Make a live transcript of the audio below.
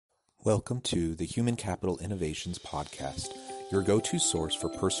Welcome to the Human Capital Innovations Podcast, your go-to source for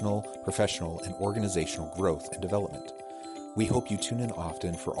personal, professional, and organizational growth and development. We hope you tune in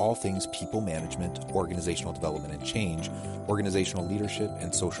often for all things people management, organizational development and change, organizational leadership,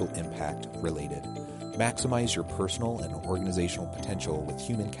 and social impact related. Maximize your personal and organizational potential with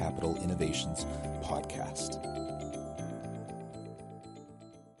Human Capital Innovations Podcast.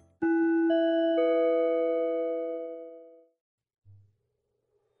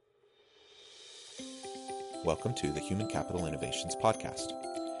 Welcome to the Human Capital Innovations Podcast.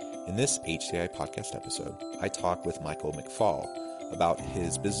 In this HCI podcast episode, I talk with Michael McFall about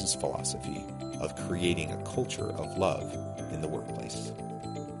his business philosophy of creating a culture of love in the workplace.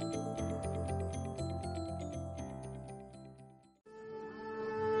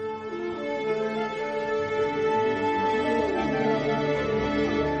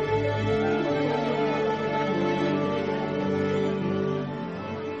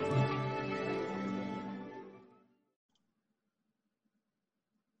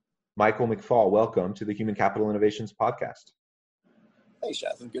 Michael McFall, welcome to the Human Capital Innovations Podcast. Thanks,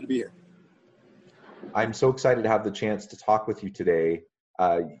 Jonathan. Good to be here. I'm so excited to have the chance to talk with you today.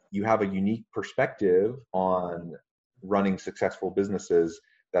 You have a unique perspective on running successful businesses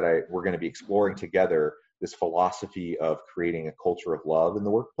that we're going to be exploring together, this philosophy of creating a culture of love in the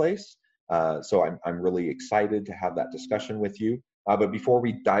workplace. So I'm really excited to have that discussion with you. But before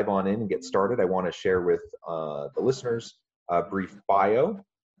we dive on in and get started, I want to share with the listeners a brief bio.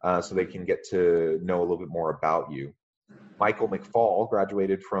 So they can get to know a little bit more about you. Michael McFall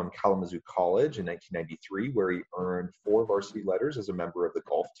graduated from Kalamazoo College in 1993, where he earned 4 varsity letters as a member of the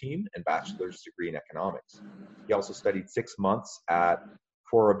golf team and bachelor's degree in economics. He also studied 6 months at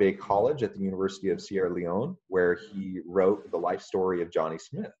Fora Bay College at the University of Sierra Leone, where he wrote the life story of Johnny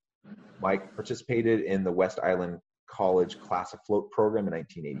Smith. Mike participated in the West Island College Class Afloat program in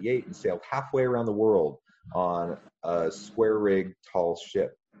 1988 and sailed halfway around the world on a square-rigged tall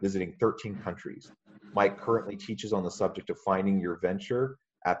ship, visiting 13 countries. Mike currently teaches on the subject of finding your venture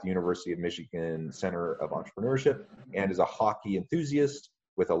at the University of Michigan Center of Entrepreneurship and is a hockey enthusiast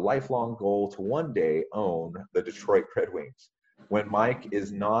with a lifelong goal to one day own the Detroit Red Wings. When Mike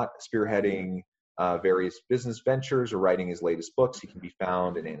is not spearheading various business ventures or writing his latest books, he can be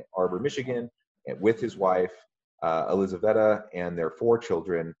found in Ann Arbor, Michigan, and with his wife, Elizaveta, and their 4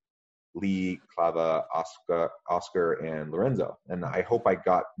 children, Lee, Clava, Oscar, and Lorenzo. And I hope I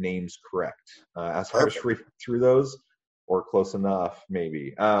got names correct as I was reading through those, or close enough,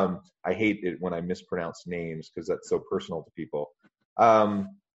 maybe. I hate it when I mispronounce names because that's so personal to people.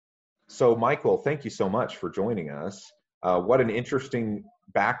 So Michael, thank you so much for joining us. What an interesting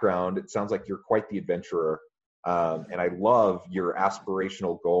background. It sounds like you're quite the adventurer. And I love your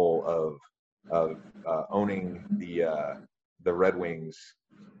aspirational goal of owning the Red Wings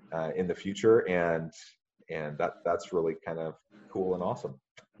in the future, and that's really kind of cool and awesome.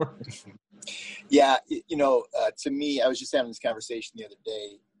 Yeah, to me, I was just having this conversation the other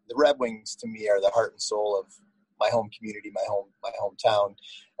day. The Red Wings, to me, are the heart and soul of my home community, my hometown,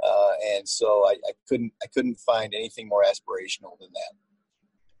 and so I couldn't find anything more aspirational than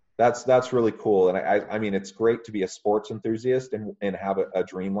that. That's really cool, and I mean, it's great to be a sports enthusiast and have a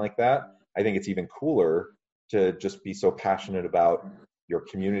dream like that. I think it's even cooler to just be so passionate about your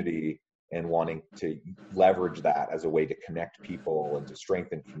community and wanting to leverage that as a way to connect people and to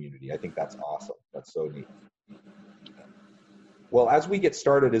strengthen community. I think that's awesome. That's so neat. Well, as we get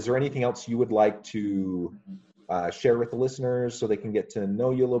started, is there anything else you would like to share with the listeners so they can get to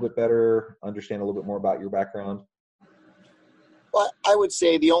know you a little bit better, understand a little bit more about your background? Well, I would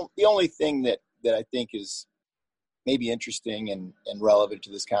say the only thing that I think is maybe interesting and relevant to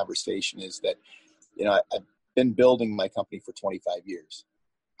this conversation is that, I've been building my company for 25 years,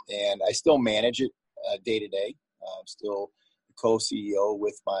 and I still manage it day to day. I'm still the co-CEO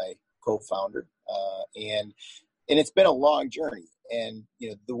with my co-founder, and it's been a long journey. And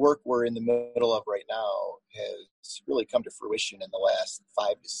the work we're in the middle of right now has really come to fruition in the last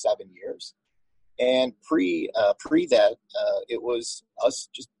 5 to 7 years. And pre that, it was us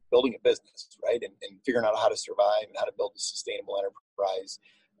just building a business, right, and figuring out how to survive and how to build a sustainable enterprise.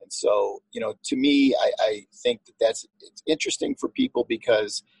 And so, to me, I think it's interesting for people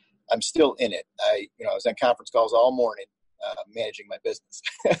because I'm still in it. I was on conference calls all morning, managing my business.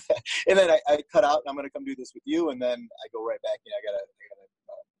 And then I cut out and I'm going to come do this with you. And then I go right back. I got a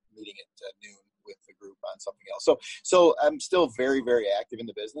meeting at noon with the group on something else. So I'm still very, very active in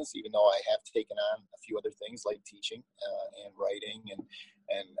the business, even though I have taken on a few other things like teaching and writing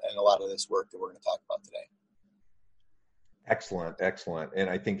and a lot of this work that we're going to talk about today. Excellent. And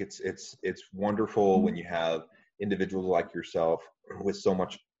I think it's wonderful when you have individuals like yourself with so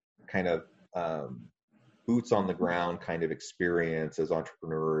much kind of boots on the ground kind of experience as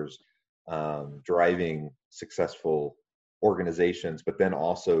entrepreneurs, driving successful organizations, but then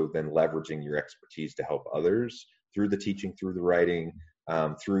also then leveraging your expertise to help others through the teaching, through the writing,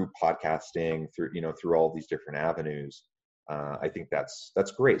 through podcasting, through all these different avenues. I think that's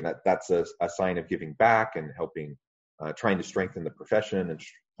great. And that's a sign of giving back and helping, trying to strengthen the profession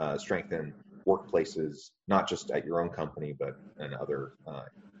and strengthen workplaces, not just at your own company, but in other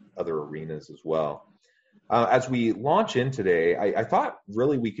arenas as well. As we launch in today, I thought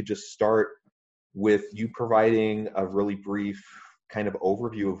really we could just start with you providing a really brief kind of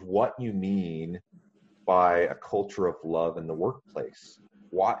overview of what you mean by a culture of love in the workplace.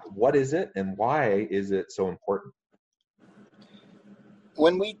 What is it, and why is it so important?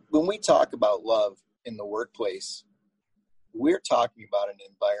 When we talk about love in the workplace, we're talking about an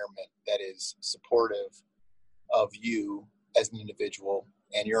environment that is supportive of you as an individual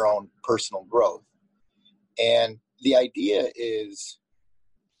and your own personal growth. And the idea is,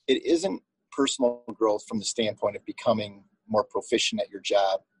 it isn't personal growth from the standpoint of becoming more proficient at your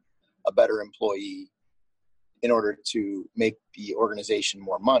job, a better employee in order to make the organization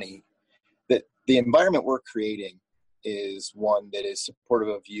more money. That the environment we're creating is one that is supportive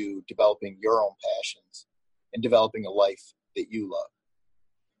of you developing your own passions and developing a life that you love.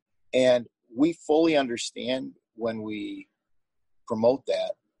 And we fully understand when we promote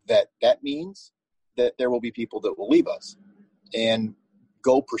that means that there will be people that will leave us and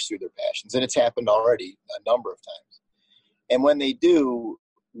go pursue their passions. And it's happened already a number of times. And when they do,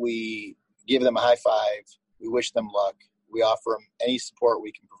 we give them a high five. We wish them luck. We offer them any support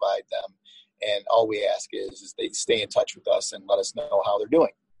we can provide them. And all we ask is they stay in touch with us and let us know how they're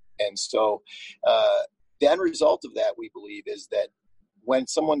doing. And so the end result of that, we believe, is that when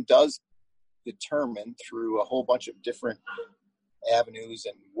someone does determine through a whole bunch of different avenues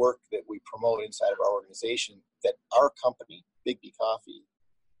and work that we promote inside of our organization, that our company, Big B Coffee,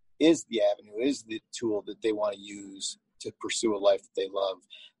 is the avenue, is the tool that they want to use to pursue a life that they love,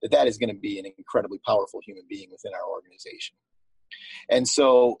 that is going to be an incredibly powerful human being within our organization. And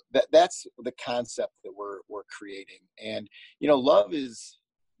so that's the concept that we're creating. And, love is,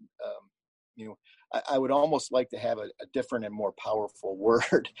 I would almost like to have a different and more powerful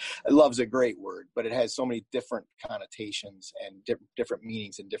word. Love's a great word, but it has so many different connotations and different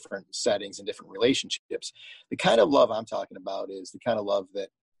meanings in different settings and different relationships. The kind of love I'm talking about is the kind of love that,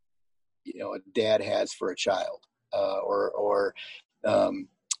 a dad has for a child,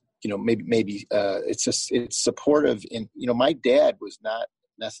 maybe it's supportive. In, my dad was not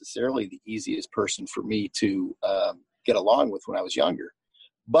necessarily the easiest person for me to get along with when I was younger.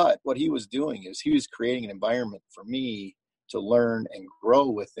 But what he was doing is he was creating an environment for me to learn and grow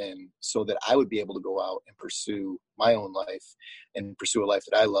within, so that I would be able to go out and pursue my own life and pursue a life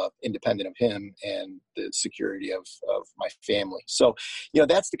that I love, independent of him and the security of my family. So,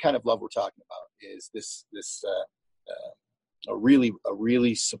 that's the kind of love we're talking about, is this a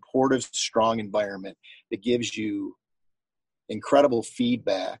really supportive, strong environment that gives you incredible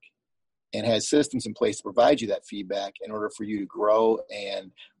feedback and has systems in place to provide you that feedback in order for you to grow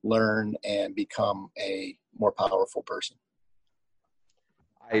and learn and become a more powerful person.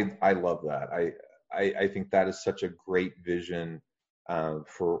 I love that. I think that is such a great vision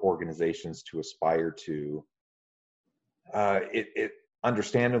for organizations to aspire to. It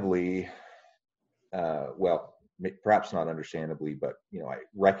understandably, perhaps not understandably, but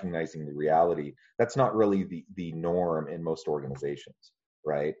recognizing the reality, that's not really the norm in most organizations,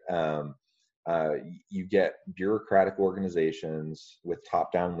 right? You get bureaucratic organizations with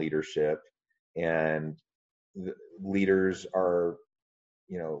top-down leadership, and the leaders are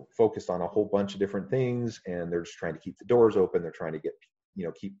focused on a whole bunch of different things, and they're just trying to keep the doors open. They're trying to get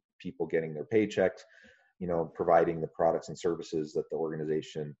keep people getting their paychecks, providing the products and services that the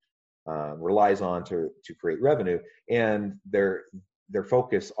organization relies on to create revenue. And their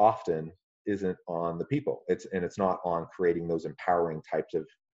focus often isn't on the people. It's not on creating those empowering types of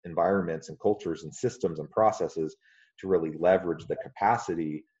environments and cultures and systems and processes to really leverage the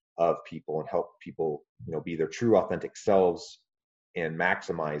capacity of people and help people be their true authentic selves and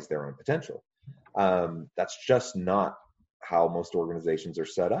maximize their own potential. That's just not how most organizations are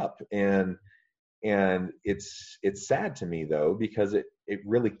set up. And it's sad to me, though, because it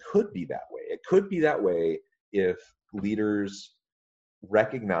really could be that way. It could be that way if leaders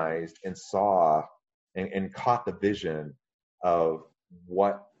recognized and saw and caught the vision of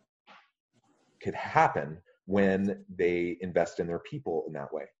what could happen when they invest in their people in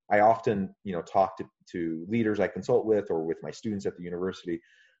that way. I often, talk to leaders I consult with, or with my students at the university.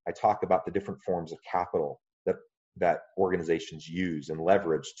 I talk about the different forms of capital that that organizations use and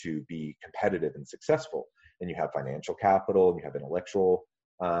leverage to be competitive and successful. And you have financial capital, you have intellectual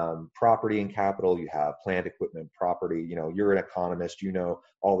property and capital, you have plant equipment property. You're an economist,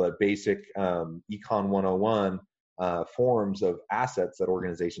 all the basic Econ 101 forms of assets that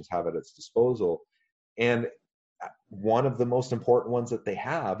organizations have at its disposal. And one of the most important ones that they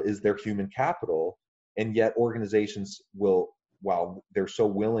have is their human capital. And yet organizations will, while they're so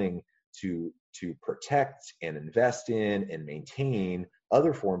willing to protect and invest in and maintain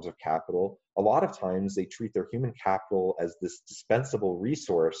other forms of capital, a lot of times they treat their human capital as this dispensable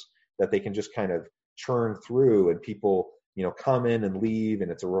resource that they can just kind of churn through, and people, come in and leave,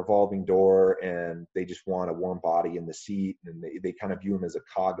 and it's a revolving door, and they just want a warm body in the seat, and they kind of view them as a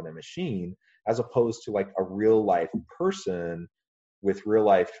cog in a machine, as opposed to like a real life person with real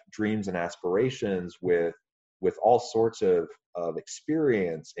life dreams and aspirations, with all sorts of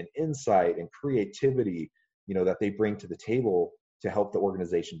experience and insight and creativity, that they bring to the table to help the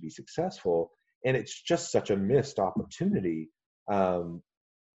organization be successful. And it's just such a missed opportunity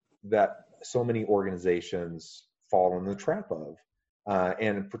that so many organizations fall in the trap of.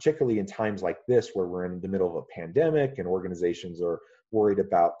 And particularly in times like this, where we're in the middle of a pandemic and organizations are worried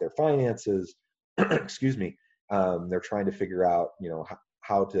about their finances, excuse me, they're trying to figure out,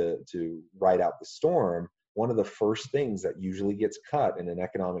 how to ride out the storm. One of the first things that usually gets cut in an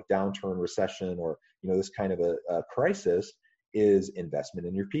economic downturn, recession, or this kind of a crisis is investment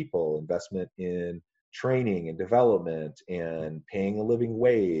in your people, investment in training and development, and paying a living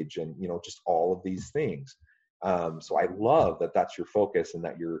wage, and just all of these things. So I love that that's your focus, and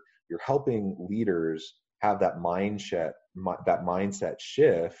that you're helping leaders have that mindset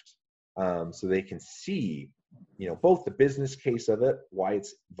shift, so they can see both the business case of it, why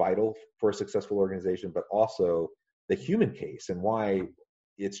it's vital for a successful organization, but also the human case and why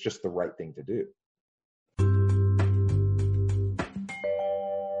it's just the right thing to do.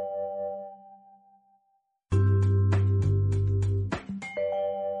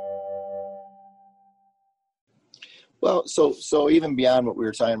 Well, so even beyond what we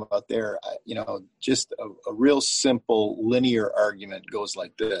were talking about there, just a real simple linear argument goes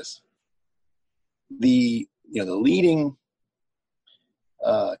like this: the leading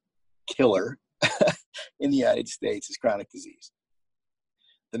killer in the United States is chronic disease.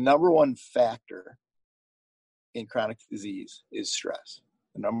 The number one factor in chronic disease is stress.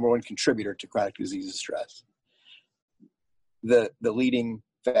 The number one contributor to chronic disease is stress. The leading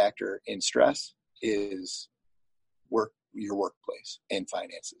factor in stress is your workplace and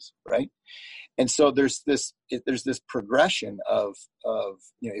finances, right? And so there's this progression of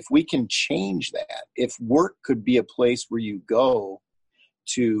if we can change that, if work could be a place where you go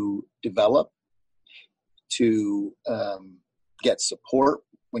to develop, to get support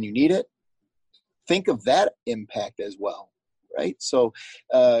when you need it, think of that impact as well, right? So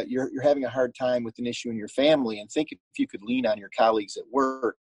you're having a hard time with an issue in your family, and think if you could lean on your colleagues at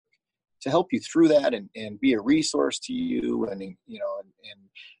work to help you through that, and be a resource to you, and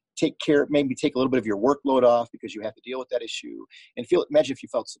take care, maybe take a little bit of your workload off because you have to deal with that issue, and imagine if you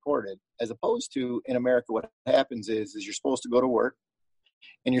felt supported, as opposed to in America, what happens is you're supposed to go to work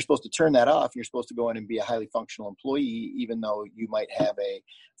and you're supposed to turn that off, and you're supposed to go in and be a highly functional employee, even though you might have a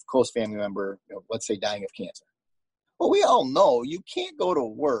close family member, let's say, dying of cancer. Well, we all know you can't go to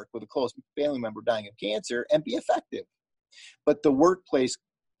work with a close family member dying of cancer and be effective. But the workplace,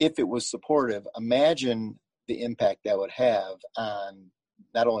 if it was supportive, imagine the impact that would have on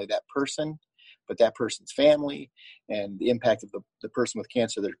not only that person, but that person's family, and the impact of the person with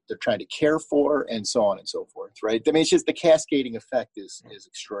cancer they're trying to care for, and so on and so forth, right? I mean, it's just the cascading effect is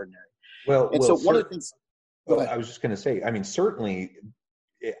extraordinary. So one of the things... I was just going to say, I mean, certainly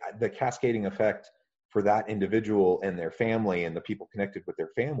the cascading effect for that individual and their family and the people connected with their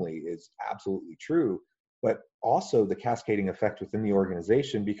family is absolutely true. But also the cascading effect within the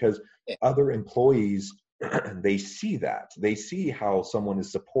organization, because other employees, they see that. They see how someone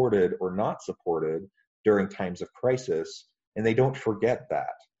is supported or not supported during times of crisis, and they don't forget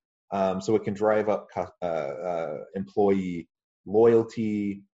that. So it can drive up employee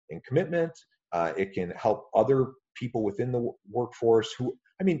loyalty and commitment. It can help other people within the workforce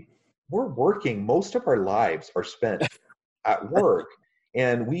we're working. Most of our lives are spent at work.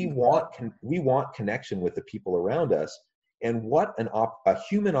 And we want connection with the people around us. And what a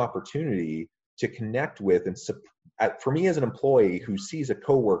human opportunity to connect with, and for me as an employee who sees a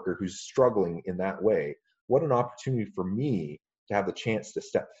coworker who's struggling in that way, what an opportunity for me to have the chance to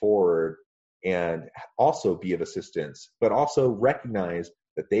step forward and also be of assistance, but also recognize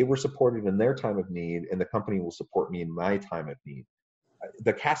that they were supported in their time of need, and the company will support me in my time of need.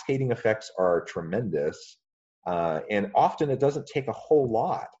 The cascading effects are tremendous. And often it doesn't take a whole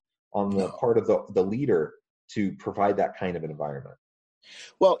lot on the part of the leader to provide that kind of an environment.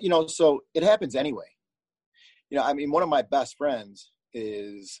 Well, so it happens anyway. I mean, one of my best friends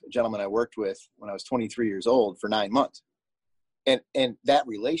is a gentleman I worked with when I was 23 years old for 9 months. And that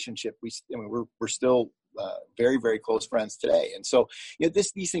relationship, we're still very, very close friends today. And so,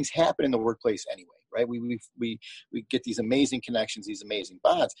 these things happen in the workplace anyway, right? We get these amazing connections, these amazing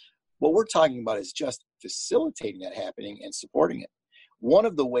bonds. What we're talking about is just facilitating that happening and supporting it. One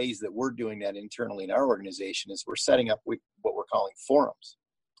of the ways that we're doing that internally in our organization is we're setting up what we're calling forums.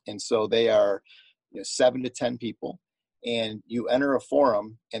 And so they are 7 to 10 people, and you enter a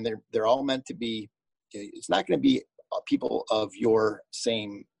forum, and they're all meant to be, it's not going to be people of your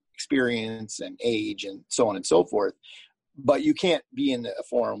same experience and age and so on and so forth, but you can't be in a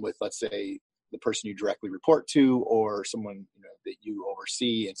forum with, let's say, the person you directly report to or someone that you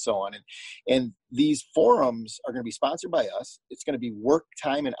oversee and so on. And these forums are going to be sponsored by us. It's going to be work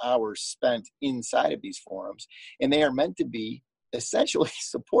time and hours spent inside of these forums, and they are meant to be essentially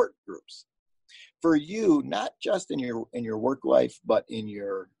support groups for you, not just in your work life, but in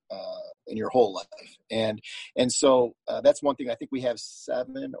your whole life. And so that's one thing. I think we have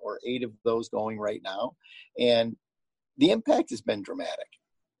 7 or 8 of those going right now, and the impact has been dramatic.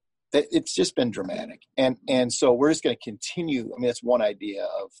 It's just been dramatic. And so we're just going to continue. I mean, that's one idea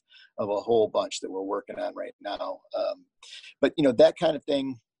of a whole bunch that we're working on right now. But that kind of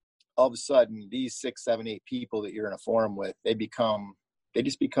thing, all of a sudden, these 6, 7, 8 people that you're in a forum with, they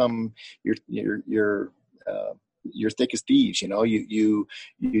just become your thickest thieves. You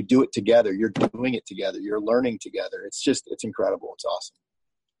do it together. You're doing it together. You're learning together. It's incredible. It's awesome.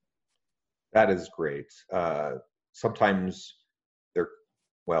 That is great. Sometimes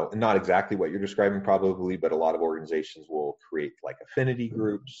not exactly what you're describing probably, but a lot of organizations will create like affinity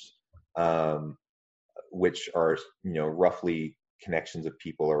groups, which are, roughly connections of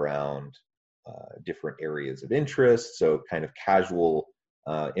people around different areas of interest. So kind of casual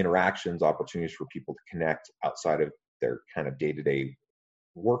interactions, opportunities for people to connect outside of their kind of day-to-day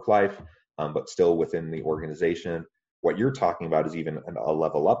work life, but still within the organization. What you're talking about is even a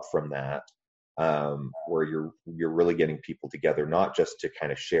level up from that, where you're really getting people together, not just to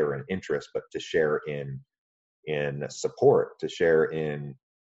kind of share an interest, but to share in support, to share in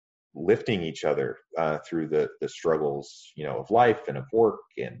lifting each other through the struggles, of life and of work,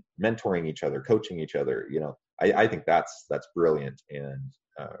 and mentoring each other, coaching each other. I think that's brilliant, and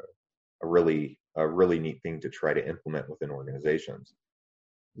a really neat thing to try to implement within organizations.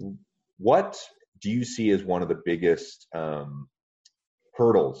 What do you see as one of the biggest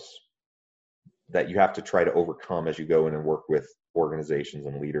hurdles that you have to try to overcome as you go in and work with organizations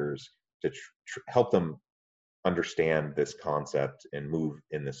and leaders to help them understand this concept and move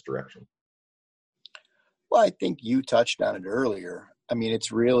in this direction? Well, I think you touched on it earlier. I mean,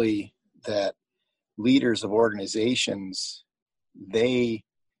 it's really that leaders of organizations, they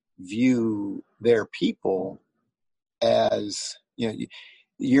view their people as,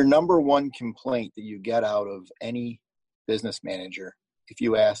 your number one complaint that you get out of any business manager, if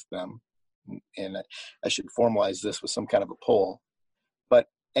you ask them, and I should formalize this with some kind of a poll, but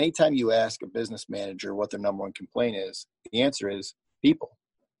anytime you ask a business manager what their number one complaint is, the answer is people.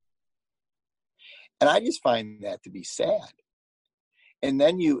 And I just find that to be sad. And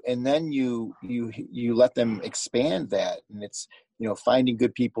then you let them expand that, and it's, finding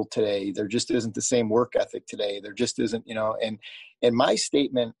good people today. There just isn't the same work ethic today. There just isn't, and my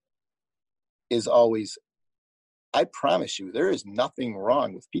statement is always, I promise you, there is nothing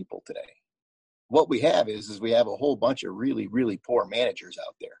wrong with people today. What we have is we have a whole bunch of really, really poor managers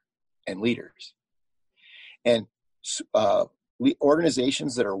out there and leaders. And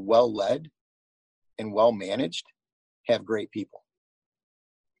organizations that are well led and well managed have great people.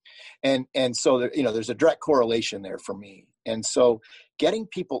 And so there's a direct correlation there for me. And so getting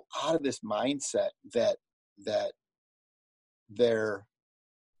people out of this mindset that the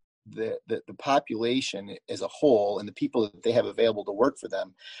population as a whole and the people that they have available to work for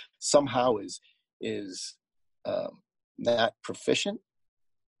them somehow is not proficient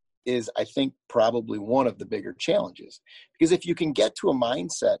is, I think, probably one of the bigger challenges. Because if you can get to a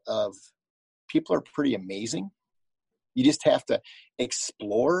mindset of people are pretty amazing, you just have to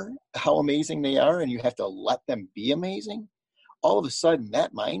explore how amazing they are, and you have to let them be amazing. All of a sudden,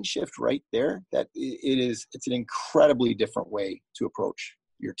 that mind shift right there, it's an incredibly different way to approach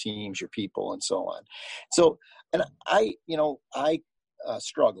your teams, your people, and so on. So, and I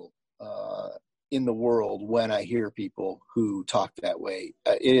struggle in the world when I hear people who talk that way.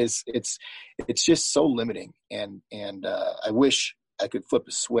 It's just so limiting, and I wish I could flip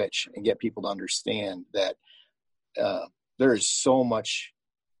a switch and get people to understand that there is so much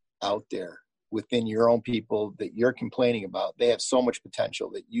out there within your own people that you're complaining about. They have so much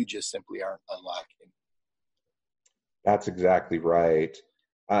potential that you just simply aren't unlocking. That's exactly right.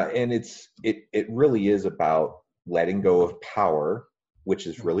 And it really is about letting go of power, which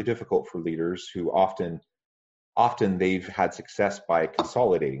is really difficult for leaders who often they've had success by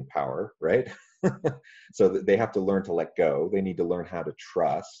consolidating power, right? So that they have to learn to let go. They need to learn how to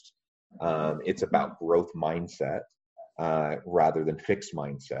trust. It's about growth mindset rather than fixed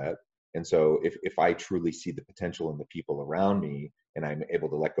mindset. And so if I truly see the potential in the people around me, and I'm able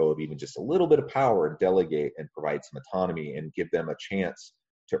to let go of even just a little bit of power and delegate and provide some autonomy and give them a chance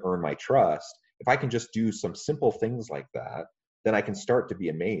to earn my trust, if I can just do some simple things like that, then I can start to be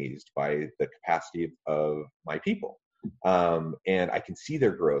amazed by the capacity of my people. And I can see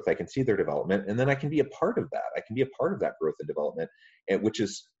their growth, I can see their development, and then I can be a part of that. I can be a part of that growth and development, and which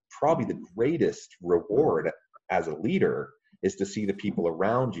is probably the greatest reward as a leader, is to see the people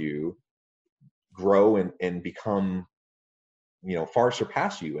around you grow and become, far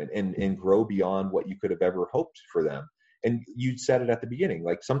surpass you and grow beyond what you could have ever hoped for them. And you said it at the beginning,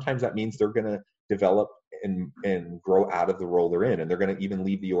 like sometimes that means they're going to develop and grow out of the role they're in, and they're going to even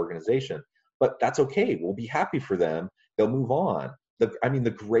leave the organization. But that's okay. We'll be happy for them. They'll move on.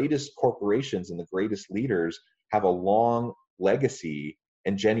 The greatest corporations and the greatest leaders have a long legacy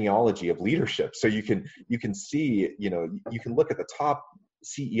and genealogy of leadership. So you can see, you can look at the top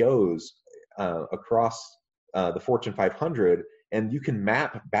CEOs across the Fortune 500, and you can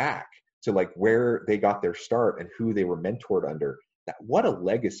map back to like where they got their start and who they were mentored under. What a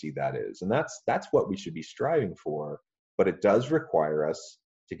legacy that is. And that's what we should be striving for. But it does require us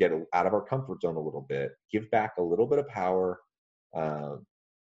to get out of our comfort zone a little bit, give back a little bit of power,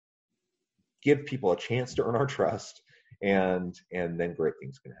 give people a chance to earn our trust, and then great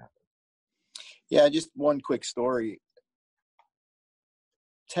things can happen. Yeah, just one quick story.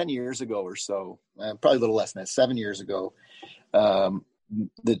 10 years ago or so, probably a little less than that, 7 years ago,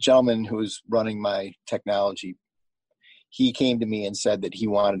 the gentleman who was running my technology, he came to me and said that he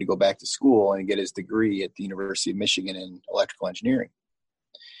wanted to go back to school and get his degree at the University of Michigan in electrical engineering.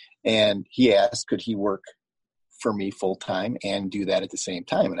 And he asked, could he work for me full time and do that at the same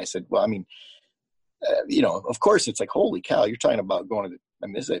time? And I said, well, of course, it's like, holy cow, you're talking about going to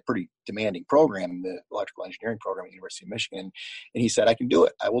this is a pretty demanding program, the electrical engineering program at the University of Michigan. And he said, I can do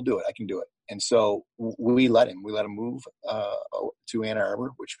it. I will do it. I can do it. And so we let him move to Ann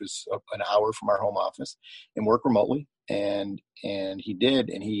Arbor, which was an hour from our home office, and work remotely. And he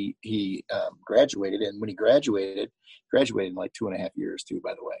did. And he graduated. And when he graduated in like 2.5 years too,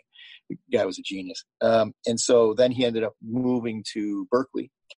 by the way. The guy was a genius. And so then he ended up moving to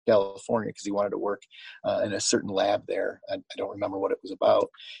Berkeley, California, because he wanted to work in a certain lab there. I don't remember what it was about.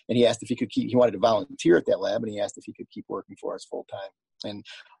 And he asked if he could he wanted to volunteer at that lab, and he asked if he could keep working for us full time. And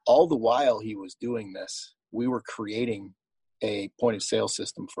all the while he was doing this, we were creating a point of sale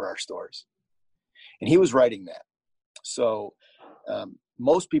system for our stores. And he was writing that. So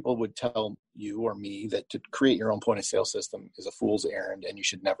most people would tell you or me that to create your own point of sale system is a fool's errand and you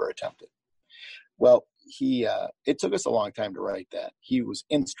should never attempt it. Well, it took us a long time to write that. He was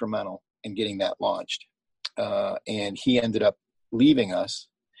instrumental in getting that launched. And he ended up leaving us.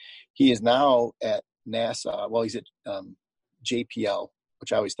 He is now at NASA. Well, he's at JPL,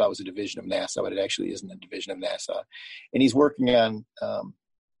 which I always thought was a division of NASA, but it actually isn't a division of NASA. And he's working on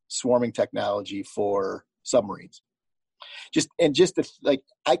swarming technology for submarines.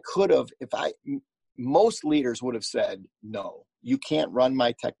 Most leaders would have said, no, you can't run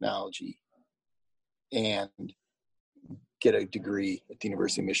my technology and get a degree at the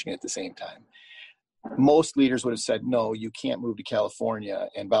University of Michigan at the same time. Most leaders would have said, no, you can't move to California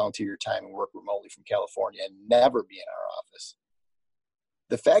and volunteer your time and work remotely from California and never be in our office.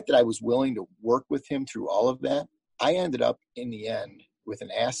 The fact that I was willing to work with him through all of that, I ended up in the end with an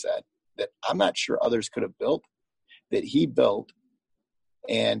asset that I'm not sure others could have built, that he built.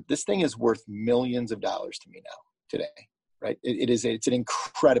 And this thing is worth millions of dollars to me now today, right? It's an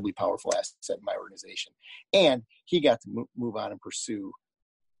incredibly powerful asset in my organization. And he got to move on and pursue,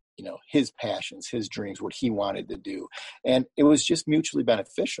 his passions, his dreams, what he wanted to do. And it was just mutually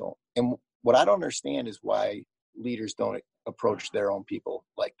beneficial. And what I don't understand is why leaders don't approach their own people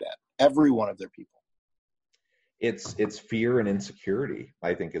like that. Every one of their people. It's fear and insecurity,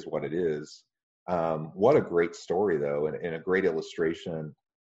 I think, is what it is. What a great story, though, and a great illustration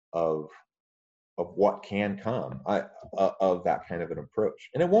of what can come of that kind of an approach.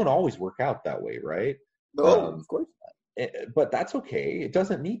 And it won't always work out that way, right? No, of course not. But that's okay. It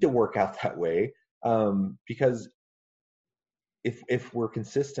doesn't need to work out that way, because if we're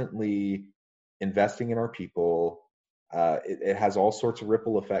consistently investing in our people, it has all sorts of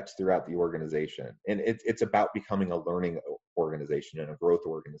ripple effects throughout the organization. And it's about becoming a learning organization and a growth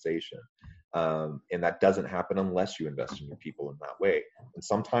organization. And that doesn't happen unless you invest in your people in that way. And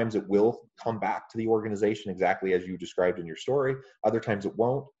sometimes it will come back to the organization exactly as you described in your story. Other times it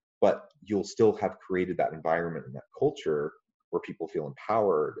won't, but you'll still have created that environment and that culture where people feel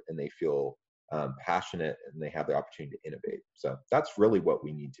empowered and they feel passionate and they have the opportunity to innovate. So that's really what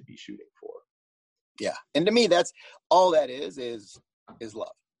we need to be shooting for. Yeah. And to me, that's all that is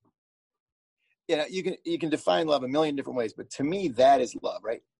love. You know, you can define love a million different ways, but to me, that is love,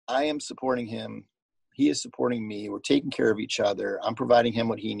 right? I am supporting him. He is supporting me. We're taking care of each other. I'm providing him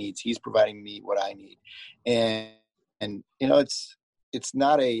what he needs. He's providing me what I need. And you know, it's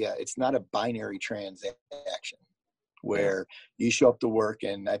not a binary transaction where you show up to work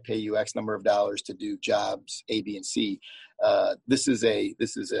and I pay you X number of dollars to do jobs A, B, and C. This is a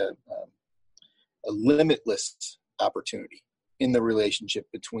limitless opportunity in the relationship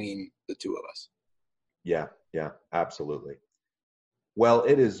between the two of us. Yeah, absolutely. Well,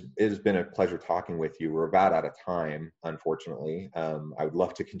 it has been a pleasure talking with you. We're about out of time, unfortunately. I would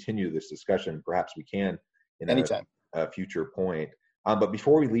love to continue this discussion. Perhaps we can in anytime, a future point. But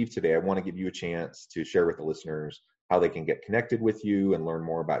before we leave today, I want to give you a chance to share with the listeners how they can get connected with you and learn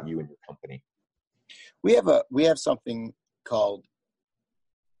more about you and your company. We have something called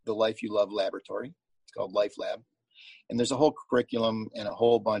the Life You Love Laboratory. It's called Life Lab. And there's a whole curriculum and a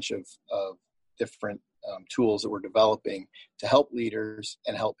whole bunch of different tools that we're developing to help leaders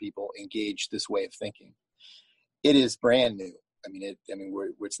and help people engage this way of thinking. It is brand new.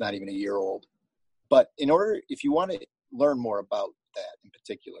 It's not even a year old. But if you want to learn more about that in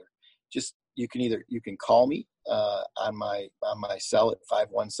particular, you can call me on my cell at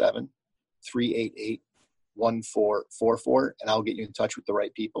 517-388-1444, and I'll get you in touch with the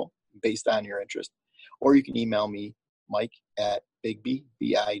right people based on your interest. Or you can email me, Mike at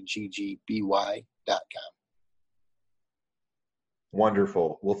biggby.com.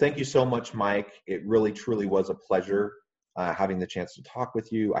 Wonderful. Well, thank you so much, Mike. It really, truly was a pleasure having the chance to talk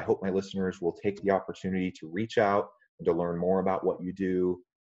with you. I hope my listeners will take the opportunity to reach out and to learn more about what you do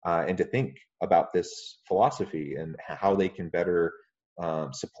and to think about this philosophy and how they can better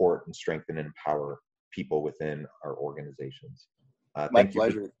support and strengthen and empower people within our organizations. My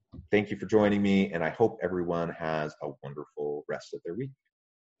pleasure. Thank you for joining me, and I hope everyone has a wonderful rest of their week.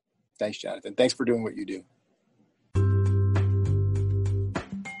 Thanks, Jonathan. Thanks for doing what you do.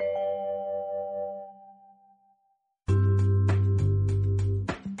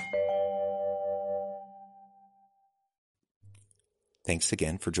 Thanks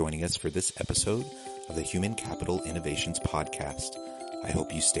again for joining us for this episode of the Human Capital Innovations Podcast. I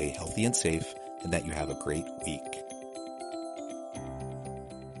hope you stay healthy and safe and that you have a great week.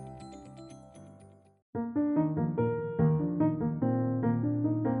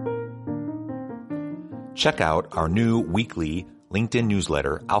 Check out our new weekly LinkedIn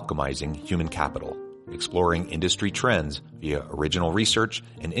newsletter, Alchemizing Human Capital, exploring industry trends via original research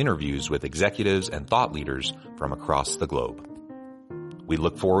and interviews with executives and thought leaders from across the globe. We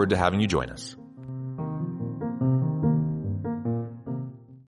look forward to having you join us.